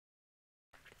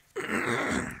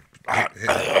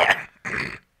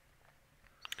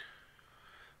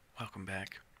Welcome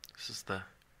back. This is the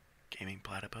Gaming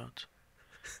PlatyPodes.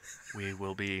 We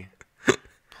will be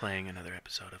playing another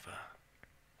episode of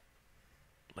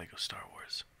Lego Star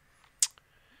Wars.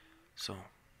 So,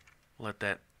 let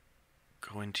that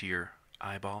go into your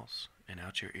eyeballs and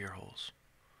out your ear holes.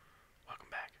 Welcome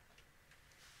back.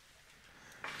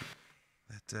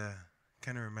 That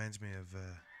kind of reminds me of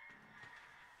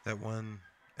that one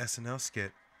SNL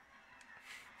skit.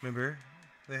 Remember,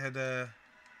 they had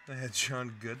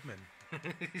John Goodman.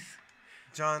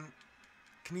 John,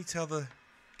 can you tell the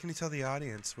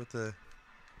audience what the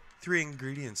 3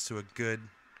 ingredients to a good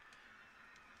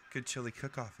chili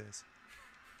cook-off is?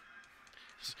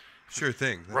 Sure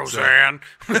thing. Roseanne.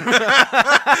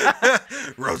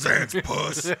 Roseanne's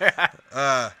puss.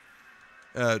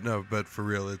 No, but for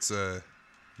real, it's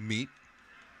meat.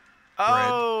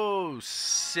 Oh,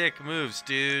 sick moves,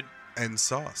 dude. And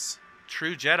sauce.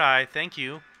 True Jedi, thank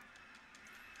you.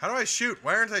 How do I shoot?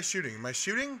 Why aren't I shooting? Am I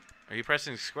shooting? Are you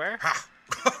pressing square? Ha!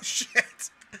 Oh,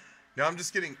 shit. No, I'm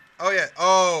just kidding. Oh, yeah.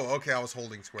 Oh, okay, I was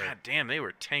holding square. God damn, they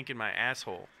were tanking my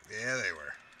asshole. Yeah, they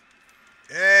were.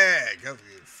 Yeah, go,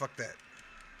 fuck that.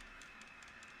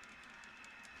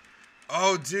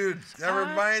 Oh, dude, that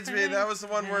reminds me. That was the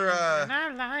one where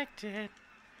I liked it.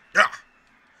 Yeah.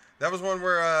 That was one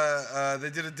where they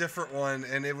did a different one,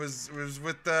 and it was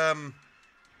with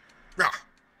yeah.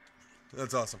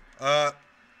 That's awesome.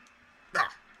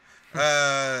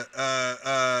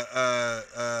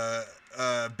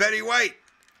 Betty White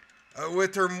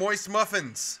with her moist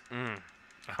muffins. I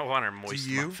want her moist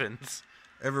muffins.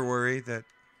 Ever worry that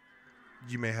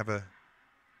you may have a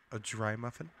dry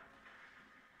muffin?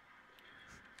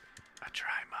 A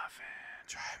dry muffin.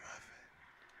 Dry muffin.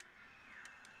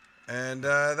 And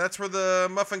that's where the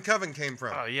Muffin Coven came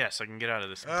from. Oh, yes, I can get out of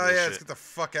this. Oh, yeah, let's get the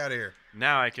fuck out of here.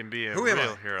 Now I can be a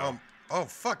real hero. Oh,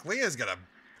 fuck, Leah's got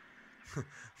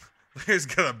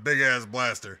a big-ass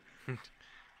blaster.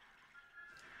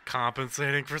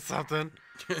 Compensating for something?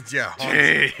 Yeah,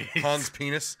 Han's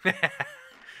penis.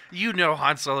 You know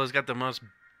Han Solo's got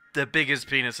the biggest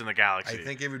penis in the galaxy. I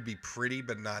think it would be pretty,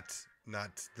 but not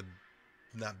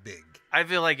big. I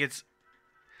feel like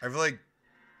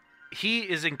he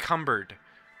is encumbered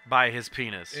by his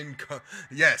penis.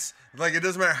 Yes, like it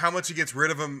doesn't matter how much he gets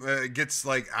rid of him, gets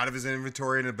like out of his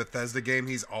inventory in a Bethesda game.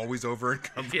 He's always over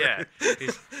encumbered. Yeah,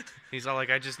 he's all like,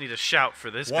 I just need a shout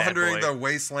for this. Wandering bad boy. the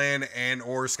wasteland and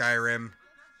or Skyrim.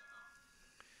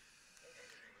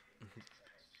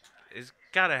 He's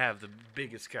gotta have the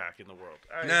biggest cock in the world.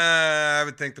 Nah, I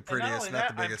would think the prettiest, not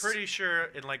the biggest. I'm pretty sure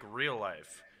in like real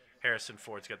life, Harrison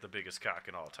Ford's got the biggest cock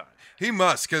in all time. He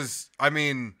must, because, I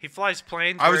mean... He flies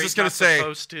planes I was just gonna say,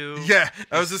 supposed to. Yeah,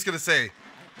 I was just going to say,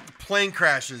 plane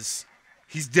crashes,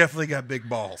 he's definitely got big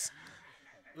balls.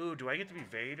 Ooh, do I get to be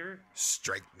Vader?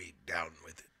 Strike me down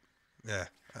with it. Yeah.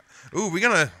 Ooh, we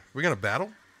gonna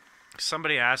battle?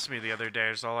 Somebody asked me the other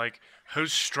day, it's all like,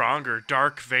 who's stronger,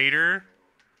 Dark Vader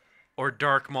or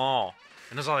Dark Maul?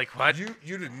 And I was all like, what? You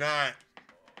did not...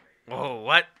 Oh,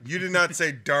 what? You did not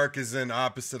say dark is in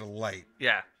opposite of light.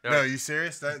 Yeah. No, you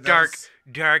serious? Dark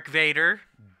Vader.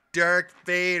 Dark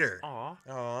Vader. Aw.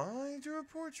 Aw, you drew a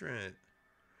portrait.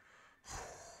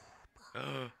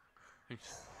 I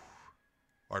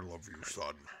love you,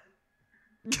 son.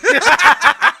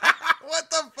 What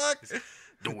the fuck?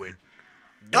 Do it.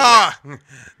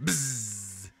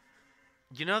 Bzzz.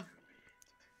 You know...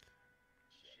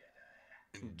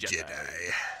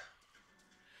 Jedi.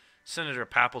 Senator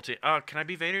Palpatine. Oh, can I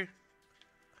be Vader?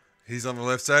 He's on the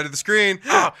left side of the screen.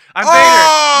 Oh, I'm Vader.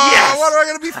 Yes. What am I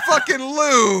gonna be, fucking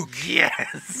Luke?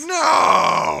 Yes.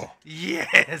 No.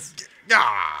 Yes.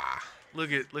 Ah.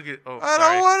 Look at. Oh, I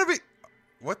don't want to be.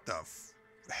 What the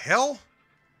hell?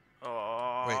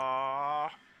 Oh.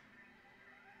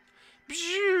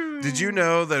 Wait. Did you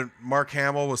know that Mark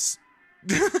Hamill was?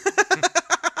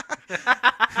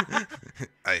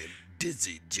 I am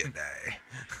dizzy, Jedi.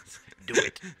 Do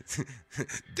it.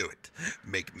 Do it.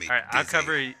 Make me. All right, dizzy. I'll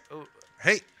cover. Oh.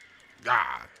 Hey.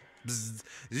 Bzz.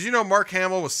 Did you know Mark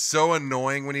Hamill was so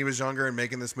annoying when he was younger and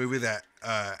making this movie that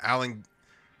Allen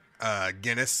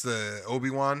Guinness, the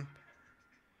Obi-Wan,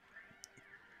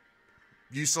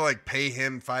 used to like pay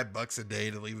him $5 a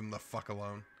day to leave him the fuck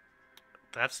alone?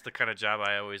 That's the kind of job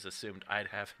I always assumed I'd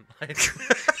have in life.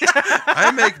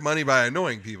 I make money by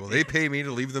annoying people. They pay me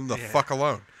to leave them the fuck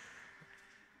alone.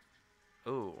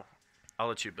 Ooh. I'll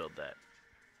let you build that.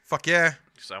 Fuck yeah.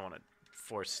 Because I want to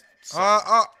force...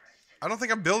 I don't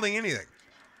think I'm building anything.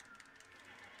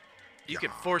 You can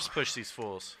force push these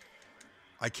fools.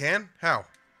 I can? How?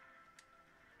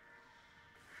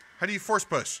 How do you force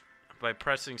push? By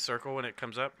pressing circle when it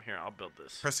comes up. Here, I'll build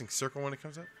this. Pressing circle when it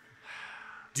comes up?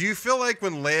 Do you feel like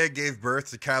when Leia gave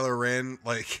birth to Kylo Ren,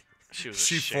 like, she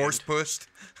force pushed?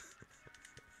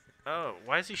 Oh,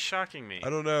 why is he shocking me? I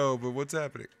don't know, but what's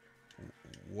happening?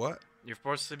 What? You're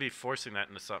supposed to be forcing that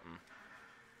into something.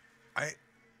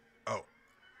 Oh.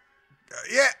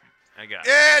 Yeah. I got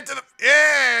it.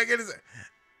 Yeah, get his.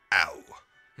 Ow.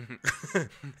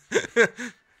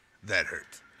 That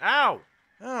hurt. Ow.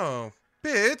 Oh,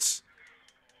 bitch.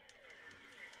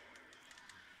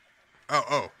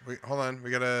 Oh. Wait, hold on.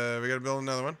 We gotta build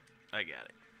another one. I got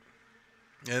it.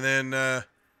 And then,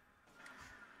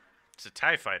 it's a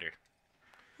TIE fighter.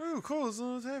 Oh, cool. It's a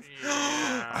little TIE.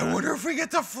 Yeah. I wonder if we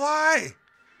get to fly.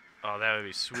 Oh, that would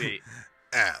be sweet.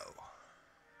 Ow.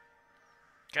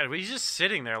 God, he's just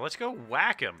sitting there. Let's go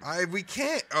whack him. We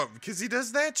can't. Oh, because he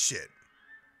does that shit.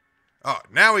 Oh,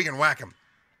 now we can whack him.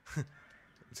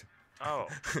 Oh.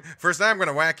 First I'm going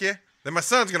to whack you. Then my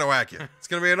son's going to whack you. It's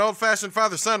going to be an old-fashioned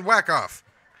father-son whack-off.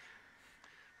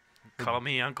 Call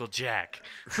me Uncle Jack.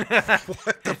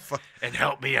 What the fuck? And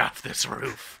help me off this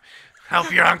roof.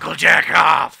 Help your Uncle Jack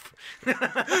off.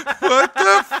 What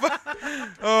the fuck?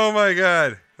 Oh, my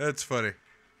God. That's funny.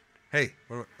 Hey.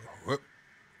 What?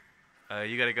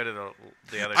 You got to go to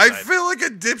the other I side. feel like a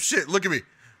dipshit. Look at me.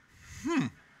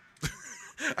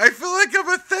 I feel like I'm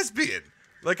a thespian.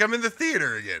 Like I'm in the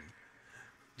theater again.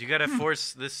 You got to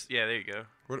force this. Yeah, there you go.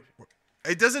 What?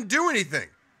 It doesn't do anything.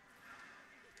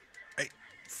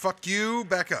 Fuck you.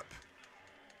 Back up.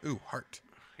 Ooh, heart.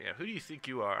 Yeah, who do you think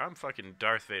you are? I'm fucking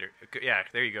Darth Vader. Yeah,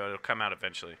 there you go. It'll come out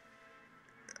eventually.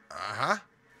 Uh-huh.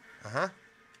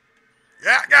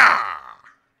 Yeah.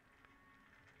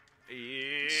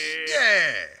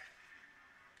 Yeah.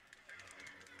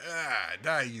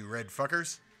 Die, you red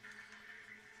fuckers.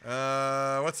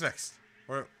 What's next?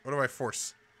 What do I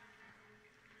force?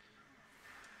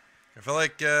 I feel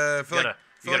like you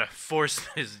gotta force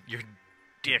your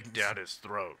dick down his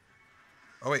throat.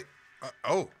 Oh wait.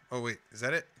 Oh wait. Is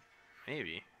that it?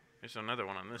 Maybe. There's another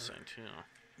one on this side too.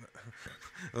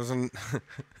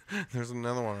 There's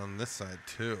another one on this side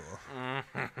too.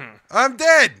 I'm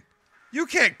dead. You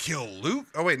can't kill Luke.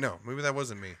 Oh wait, no. Maybe that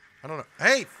wasn't me. I don't know.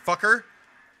 Hey, fucker.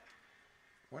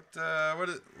 What?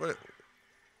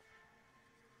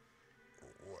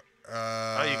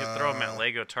 Oh, you can throw them at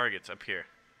Lego targets up here.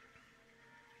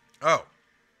 Oh.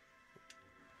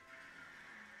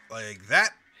 Like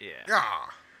that? Yeah.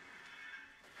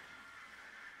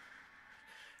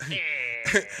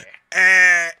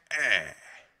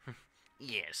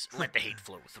 Yes, let the hate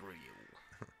flow through you.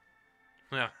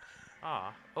 Yeah.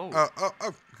 Oh.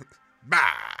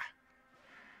 Bah.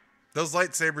 Those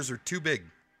lightsabers are too big.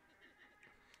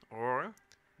 Or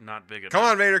not big enough. Come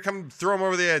on, Vader. Come throw them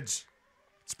over the edge.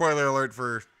 Spoiler alert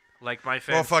for... Like my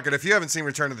fan. Well, fuck it. If you haven't seen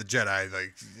Return of the Jedi,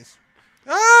 like...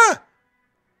 Ah!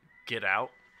 Get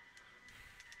out.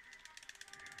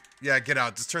 Yeah, get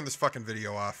out. Just turn this fucking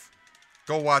video off.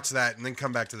 Go watch that and then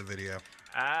come back to the video.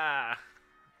 Ah.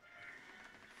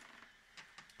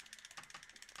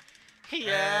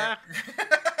 Yeah.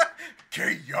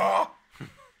 Yeah.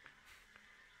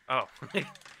 Oh.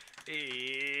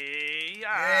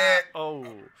 Yeah. Oh.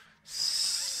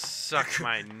 Suck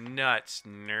my nuts,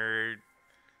 nerd.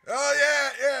 Oh,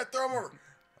 yeah. Throw them over.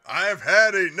 I've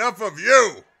had enough of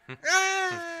you.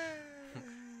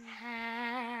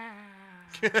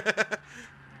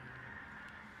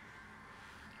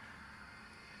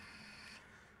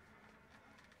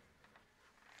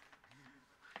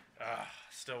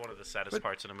 Still one of the saddest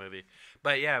parts in a movie.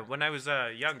 But yeah, when I was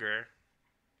younger,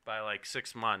 by like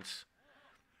 6 months,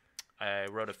 I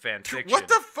wrote a fan fiction. What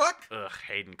the fuck? Ugh,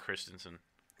 Hayden Christiansen.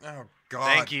 Oh,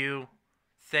 God.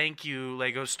 Thank you,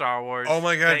 Lego Star Wars. Oh,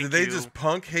 my God. Did they you. just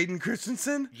punk Hayden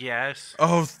Christensen? Yes.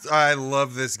 Oh, I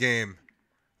love this game.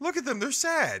 Look at them. They're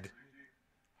sad.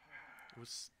 It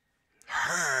was...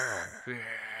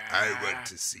 I want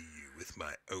to see you with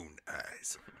my own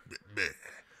eyes.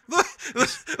 Look at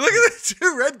the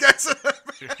two red guys.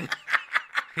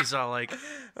 He's all like...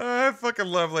 I fucking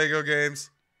love Lego games.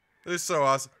 They're so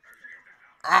awesome.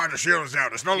 The shield is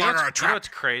down. It's no longer a trap. You know what's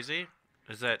crazy?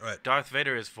 Is that What? Darth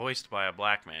Vader is voiced by a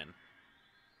black man.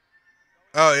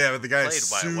 Oh, yeah, but the guy is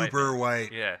Played by a super white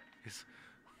white. Yeah. He's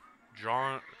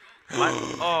drawn...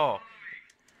 Oh.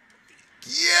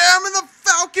 Yeah, I'm in the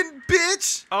Falcon,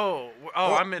 bitch. Oh,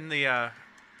 I'm in the... I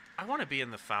want to be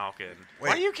in the Falcon. Wait,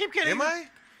 why do you keep getting... Am I?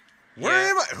 Where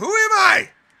am I? Who am I?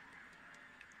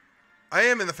 I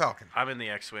am in the Falcon. I'm in the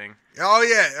X-Wing. Oh,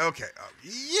 yeah. Okay. Oh,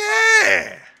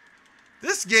 yeah.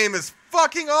 This game is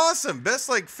fucking awesome. Best,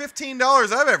 like,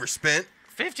 $15 I've ever spent.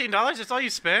 $15? That's all you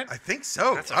spent? I think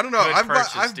so. That's a I don't know. good I've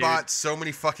purchase, bought so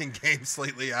many fucking games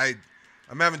lately.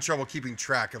 I'm having trouble keeping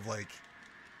track of like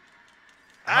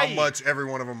how much every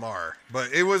one of them are.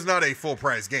 But it was not a full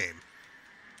price game.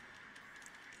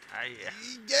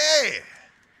 Yeah.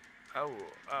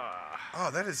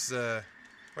 Oh, that is.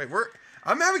 Wait,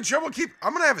 I'm having trouble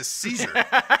I'm gonna have a seizure.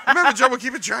 I'm having trouble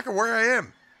keeping track of where I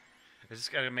am. I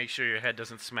just gotta make sure your head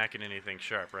doesn't smack in anything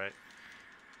sharp, right?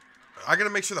 I gotta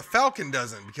make sure the Falcon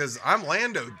doesn't, because I'm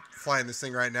Lando flying this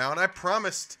thing right now, and I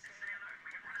promised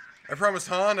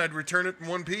Han I'd return it in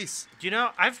one piece. You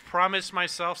know, I've promised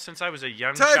myself since I was a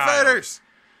young TIE child Fighters!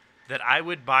 that I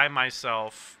would buy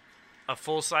myself a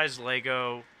full-size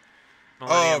Lego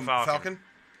Millennium Falcon.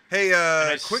 Hey,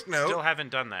 quick note. Still haven't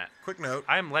done that. Quick note.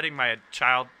 I am letting my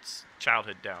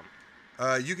childhood down.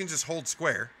 You can just hold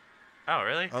square. Oh,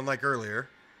 really? Unlike earlier.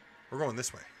 We're going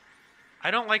this way. I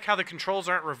don't like how the controls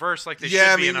aren't reversed like they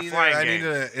should be in a flying game. I need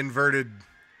an inverted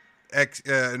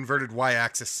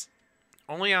y-axis.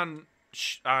 Only on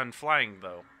flying,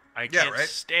 though. I can't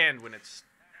stand when it's...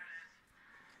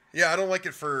 Yeah, I don't like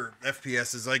it for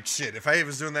FPSs. Like, shit, if I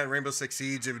was doing that in Rainbow Six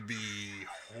Siege, it would be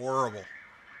horrible.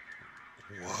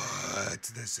 What?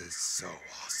 This is so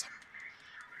awesome.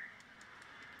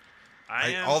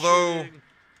 Although,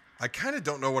 I kind of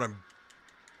don't know what I'm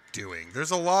doing.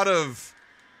 There's a lot of...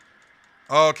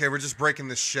 Oh, okay, we're just breaking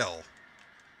this shell.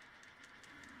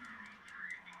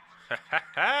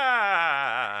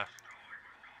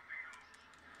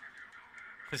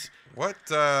 What,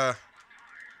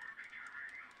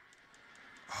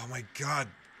 Oh my god.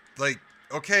 Like,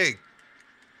 okay.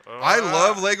 I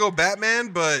love Lego Batman,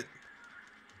 but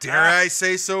dare I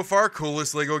say so far,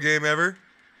 coolest Lego game ever?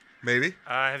 Maybe.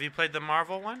 Have you played the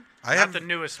Marvel one? Not the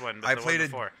newest one, but the one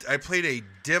before. I played a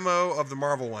demo of the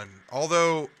Marvel one.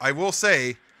 Although, I will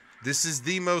say, this is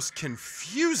the most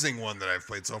confusing one that I've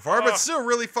played so far, but still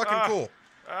really fucking cool.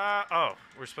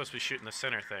 We're supposed to be shooting the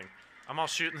center thing. I'm all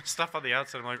shooting the stuff on the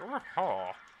outside. I'm like,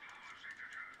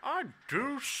 I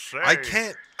do say.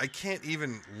 I can't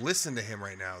even listen to him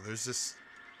right now. There's just...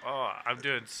 Oh, I'm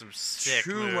doing some sick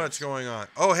Too moves. much going on.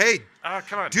 Oh, hey.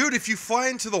 Come on. Dude, if you fly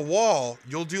into the wall,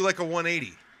 you'll do like a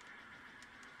 180.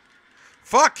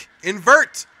 Fuck!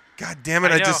 Invert! God damn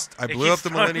it, I blew up the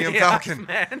Millennium Falcon.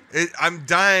 I'm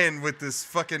dying with this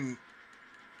fucking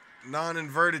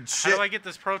non-inverted shit. How do I get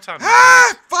this proton missile?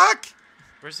 Ah! Fuck!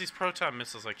 Where's these proton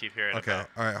missiles I keep hearing about? Okay,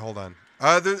 alright, hold on.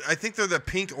 I think they're the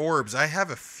pink orbs. I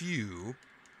have a few.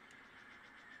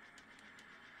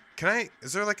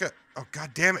 Is there like a... Oh,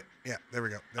 god damn it. Yeah, there we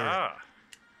go. There we go.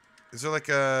 Is there like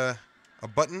a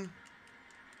button?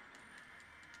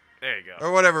 There you go.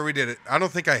 Or whatever, we did it. I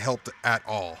don't think I helped at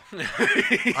all.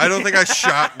 I don't think I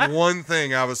shot one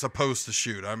thing I was supposed to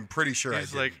shoot. I'm pretty sure I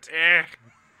didn't. Like,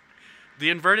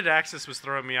 The inverted axis was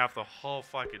throwing me off the whole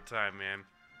fucking time, man.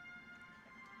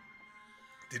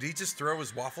 Did he just throw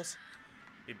his waffles?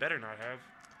 He better not have.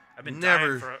 I've been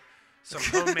dying for some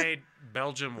homemade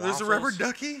Belgian waffles. There's a rubber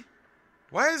ducky?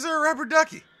 Why is there a rubber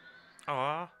ducky?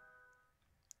 Aw.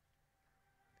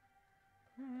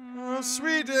 Oh,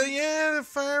 sweet. Yeah, the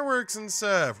fireworks and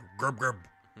stuff. Grub, grub.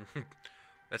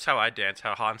 That's how I dance,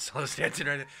 how Han Solo's dancing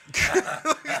right now.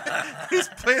 He's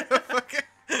playing the fucking...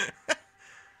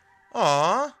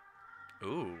 Aw.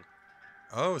 Ooh.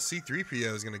 Oh,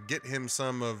 C-3PO is going to get him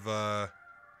some of...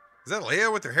 Is that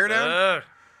Leia with her hair down?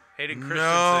 Hayden Christiansen.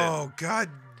 No, god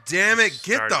damn it.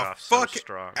 Get the fuck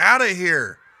so out of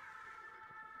here.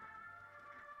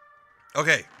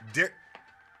 Okay,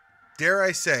 dare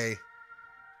I say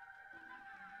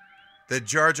that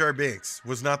Jar Jar Binks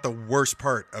was not the worst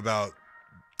part about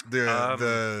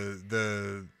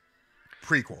the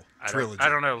prequel trilogy. I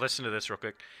don't know. Listen to this real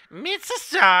quick. Mitsa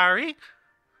sorry.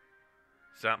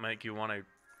 Does that make you want to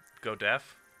go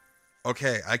deaf?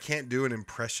 Okay, I can't do an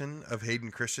impression of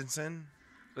Hayden Christensen.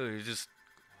 We'll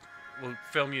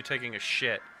film you taking a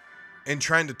shit. And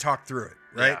trying to talk through it,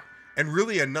 right? Yeah. And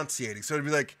really enunciating. So it'd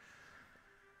be like,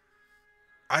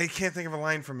 I can't think of a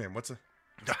line from him. What's a...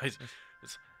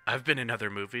 I've been in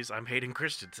other movies. I'm Hayden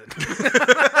Christensen.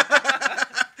 I've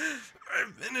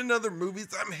been in other movies.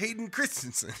 I'm Hayden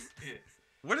Christensen.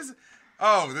 What is it?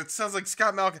 Oh, that sounds like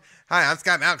Scott Malkin. Hi, I'm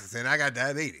Scott Malkinson. I got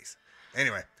diabetes.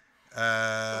 Anyway. We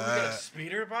got a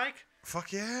speeder bike?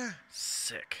 Fuck yeah.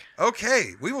 Sick.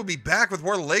 Okay, we will be back with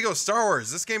more Lego Star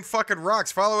Wars. This game fucking rocks.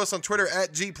 Follow us on Twitter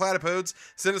at @GPlatyPodes.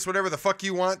 Send us whatever the fuck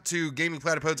you want to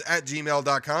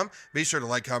gamingplatypodes@gmail.com. Be sure to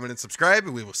like, comment, and subscribe,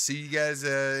 and we will see you guys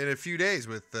in a few days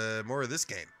with more of this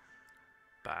game.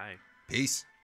 Bye. Peace.